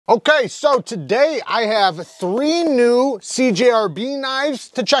Okay, so today I have 3 new CJRB knives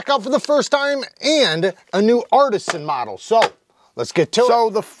to check out for the first time and a new ARTISAN model. So let's get to it. So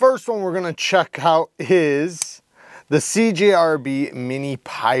the first one we're gonna check out is the CJRB Mini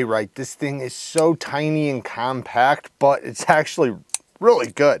PYRITE. This thing is so tiny and compact, but it's actually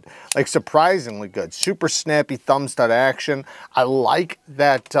really good, like surprisingly good. Super snappy thumb stud action. I like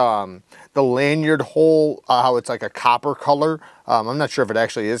that the lanyard hole, how it's like a copper color. I'm not sure if it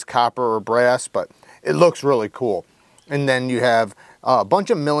actually is copper or brass, but it looks really cool. And then you have a bunch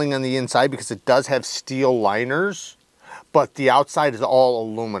of milling on the inside because it does have steel liners, but the outside is all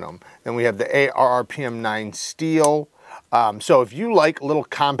aluminum. Then we have the ARPM9 steel. So if you like little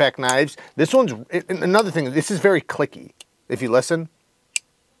compact knives, this one's, another thing, this is very clicky. If you listen.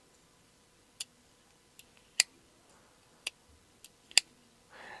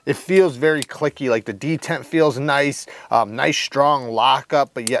 It feels very clicky, like the detent feels nice, nice strong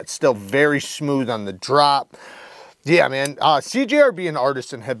lockup, but yet still very smooth on the drop. Yeah, man, CJRB and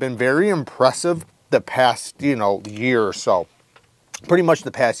ARTISAN have been very impressive the past, year or so. Pretty much the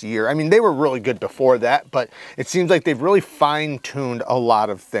past year. I mean, they were really good before that, but it seems like they've really fine-tuned a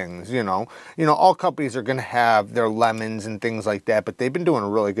lot of things, all companies are gonna have their lemons and things like that, but they've been doing a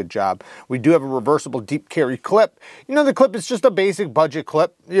really good job. We do have a reversible deep carry clip. The clip is just a basic budget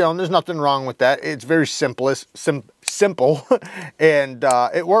clip, and there's nothing wrong with that. It's very simple and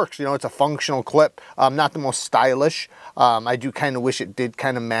it works. It's a functional clip, not the most stylish. I do kind of wish it did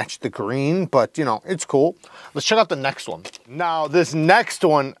kind of match the green, but it's cool. Let's check out the next one. Now this next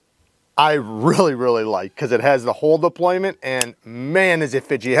one I really like because it has the hole deployment and man is it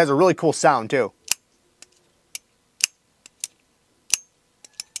fidgety. It has a really cool sound too.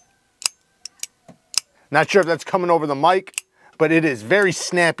 Not sure if that's coming over the mic, but it is very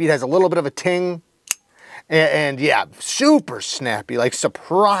snappy. It has a little bit of a ting. And yeah, super snappy, like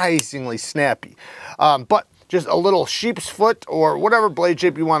surprisingly snappy. But just a little sheep's foot or whatever blade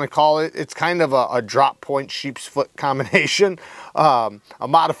shape you want to call it. It's kind of a drop point sheep's foot combination. A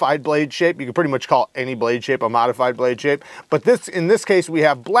modified blade shape. You can pretty much call any blade shape a modified blade shape. But in this case, we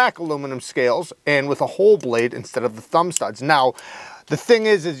have black aluminum scales and with a whole blade instead of the thumb studs. Now, the thing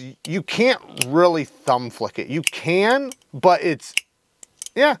is you can't really thumb flick it. You can, but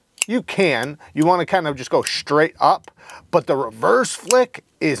you can. You want to kind of just go straight up, but the reverse flick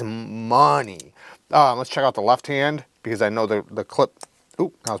is money. Let's check out the left hand because I know the clip.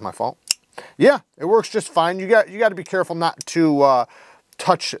 Ooh, that was my fault. Yeah, it works just fine. You got to be careful not to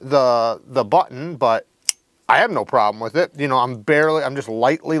touch the button, but I have no problem with it. I'm just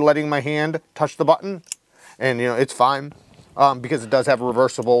lightly letting my hand touch the button, and it's fine because it does have a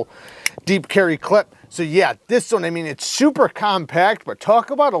reversible deep carry clip. So yeah, this one, I mean, it's super compact, but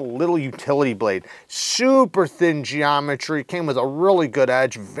talk about a little utility blade. Super thin geometry, came with a really good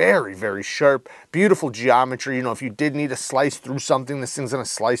edge, very sharp, beautiful geometry. If you did need to slice through something, this thing's gonna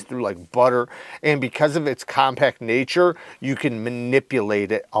slice through like butter. And because of its compact nature, you can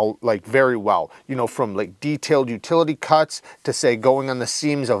manipulate it like very well. From like detailed utility cuts to say going on the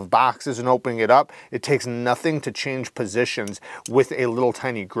seams of boxes and opening it up, it takes nothing to change positions with a little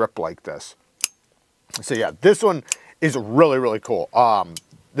tiny grip like this. So yeah, this one is really cool.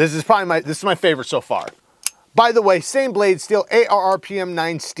 This is my favorite so far. By the way, same blade steel,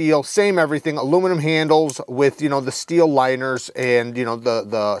 ARPM9 steel, same everything, aluminum handles with, the steel liners and,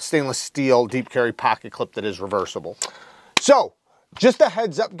 the stainless steel deep carry pocket clip that is reversible. So, just a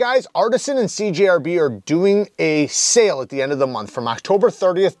heads up, guys, ARTISAN and CJRB are doing a sale at the end of the month. From October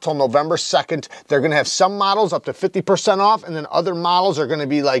 30th till November 2nd, they're gonna have some models up to 50% off, and then other models are gonna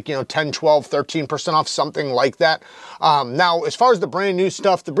be like, 10, 12, 13% off, something like that. Now, as far as the brand new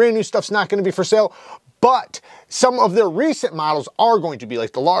stuff's not gonna be for sale, but some of their recent models are going to be,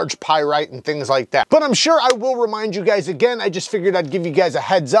 like the large PYRITE and things like that. But I'm sure I will remind you guys again. I just figured I'd give you guys a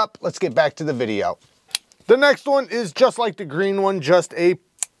heads up. Let's get back to the video. The next one is just like the green one, just a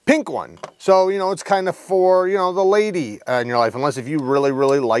pink one. So, it's kind of for, the lady in your life, unless if you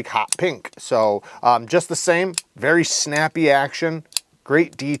really like hot pink. So, just the same, very snappy action,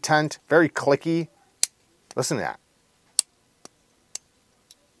 great detent, very clicky. Listen to that.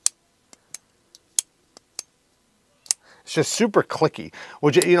 It's just super clicky,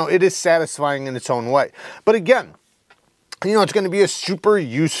 which, it is satisfying in its own way. But again, it's going to be a super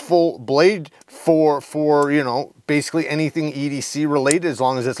useful blade for basically anything EDC related as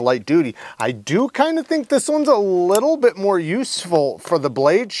long as it's light duty. I do kind of think this one's a little bit more useful for the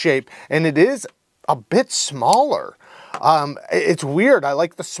blade shape, and it is a bit smaller. It's weird. I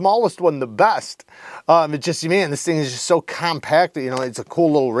like the smallest one the best. It just, man, this thing is just so compact that, you know, it's a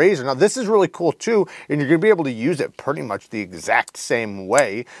cool little razor. Now, this is really cool too, and you're gonna be able to use it pretty much the exact same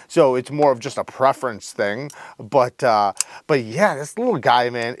way. So it's more of just a preference thing. But yeah, this little guy,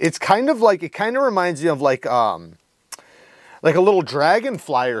 man, it's kind of like, it kind of reminds me of like a little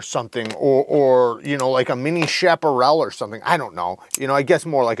dragonfly or something, or you know, like a mini chaparral or something. I don't know. You know, I guess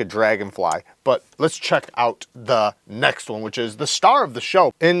more like a dragonfly. But let's check out the next one, which is the star of the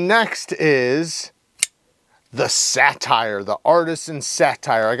show. And next is the SATYR, the ARTISAN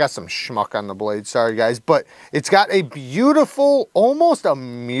SATYR. I got some schmuck on the blade, sorry guys, but it's got a beautiful, almost a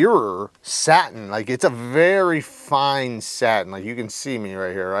mirror satin. Like, it's a very fine satin. Like, you can see me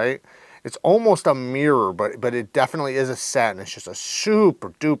right here, right? It's almost a mirror, but it definitely is a satin. It's just a super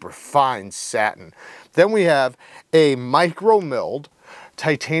duper fine satin. Then we have a micro milled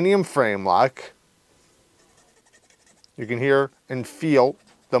titanium frame lock. You can hear and feel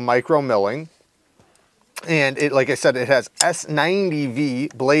the micro milling. And it, like I said, it has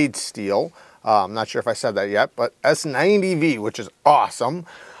S90V blade steel. I'm not sure if I said that yet, but S90V, which is awesome.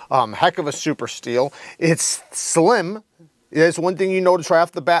 Heck of a super steel. It's slim. It's one thing you notice right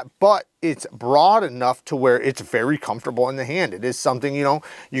off the bat, but it's broad enough to where it's very comfortable in the hand. It is something, you know,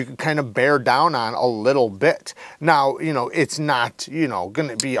 you can kind of bear down on a little bit. Now, you know, it's not, you know, going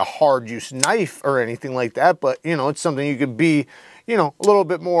to be a hard use knife or anything like that, but, you know, it's something you could be, you know, a little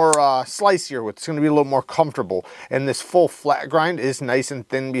bit more slicier with. It's going to be a little more comfortable. And this full flat grind is nice and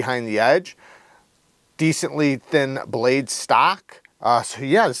thin behind the edge. Decently thin blade stock. So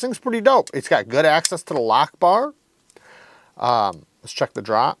yeah, this thing's pretty dope. It's got good access to the lock bar. Let's check the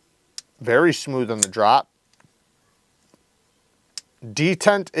drop. Very smooth on the drop.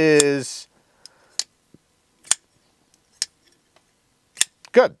 Detent is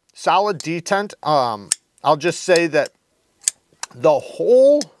good. Solid detent. I'll just say that the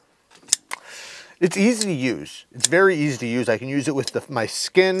whole, it's easy to use. It's very easy to use. I can use it with my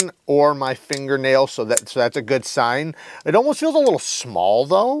skin or my fingernail, so that's a good sign. It almost feels a little small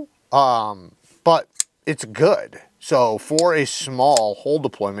though, but it's good. So for a small hole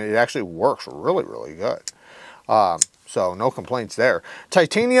deployment, it actually works really, really good. So no complaints there.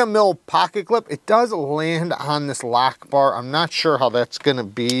 Titanium mill pocket clip. It does land on this lock bar. I'm not sure how that's gonna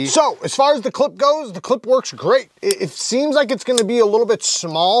be. So as far as the clip goes, the clip works great. It seems like it's gonna be a little bit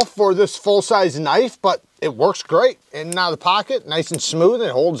small for this full-size knife, but it works great. In and out of the pocket, nice and smooth.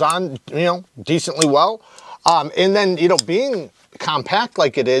 It holds on, you know, decently well. And then, you know, being compact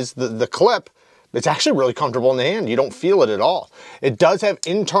like it is, the clip, it's actually really comfortable in the hand. You don't feel it at all. It does have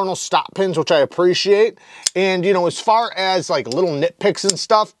internal stop pins, which I appreciate. And, you know, as far as like little nitpicks and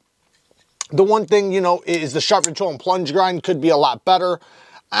stuff, the one thing, you know, is the sharp control and plunge grind could be a lot better.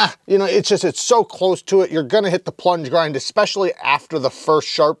 You know, it's just, it's so close to it. You're going to hit the plunge grind, especially after the first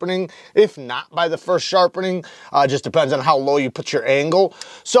sharpening. If not by the first sharpening, just depends on how low you put your angle.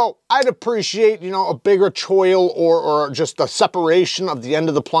 So I'd appreciate, you know, a bigger choil or just a separation of the end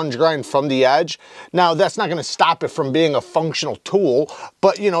of the plunge grind from the edge. Now, that's not going to stop it from being a functional tool,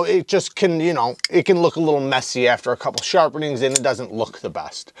 but, you know, it just can, you know, it can look a little messy after a couple sharpenings and it doesn't look the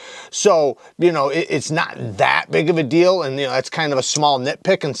best. So, you know, it's not that big of a deal, and, you know, that's kind of a small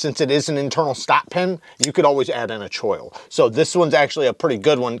nitpick. And since it is an internal stop pin, you could always add in a choil. So this one's actually a pretty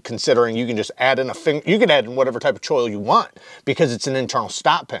good one, considering you can just add in a finger. You can add in whatever type of choil you want because it's an internal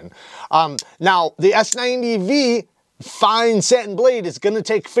stop pin. Now the S90V fine satin blade is going to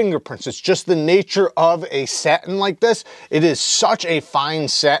take fingerprints. It's just the nature of a satin like this. It is such a fine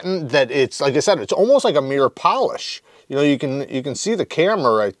satin that it's, like I said, it's almost like a mirror polish. You know, you can see the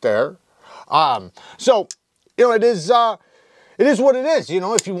camera right there. So, you know, it is what it is. You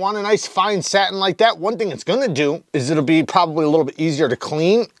know, if you want a nice fine satin like that, one thing it's gonna do is it'll be probably a little bit easier to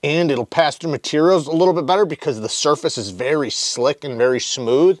clean, and it'll pass through materials a little bit better because the surface is very slick and very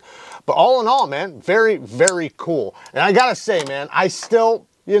smooth. But all in all, man, very, very cool. And I gotta say, man, I still,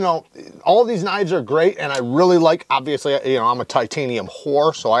 you know, all these knives are great, and I really like, obviously, you know, I'm a titanium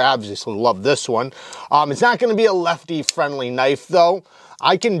whore, so I obviously love this one. It's not gonna be a lefty-friendly knife, though.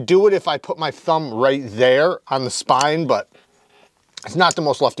 I can do it if I put my thumb right there on the spine, but it's not the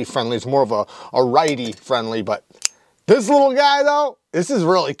most lefty friendly. It's more of a righty friendly, but this little guy though, this is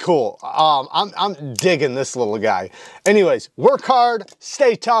really cool. I'm digging this little guy. Anyways, work hard,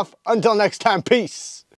 stay tough. Until next time, peace.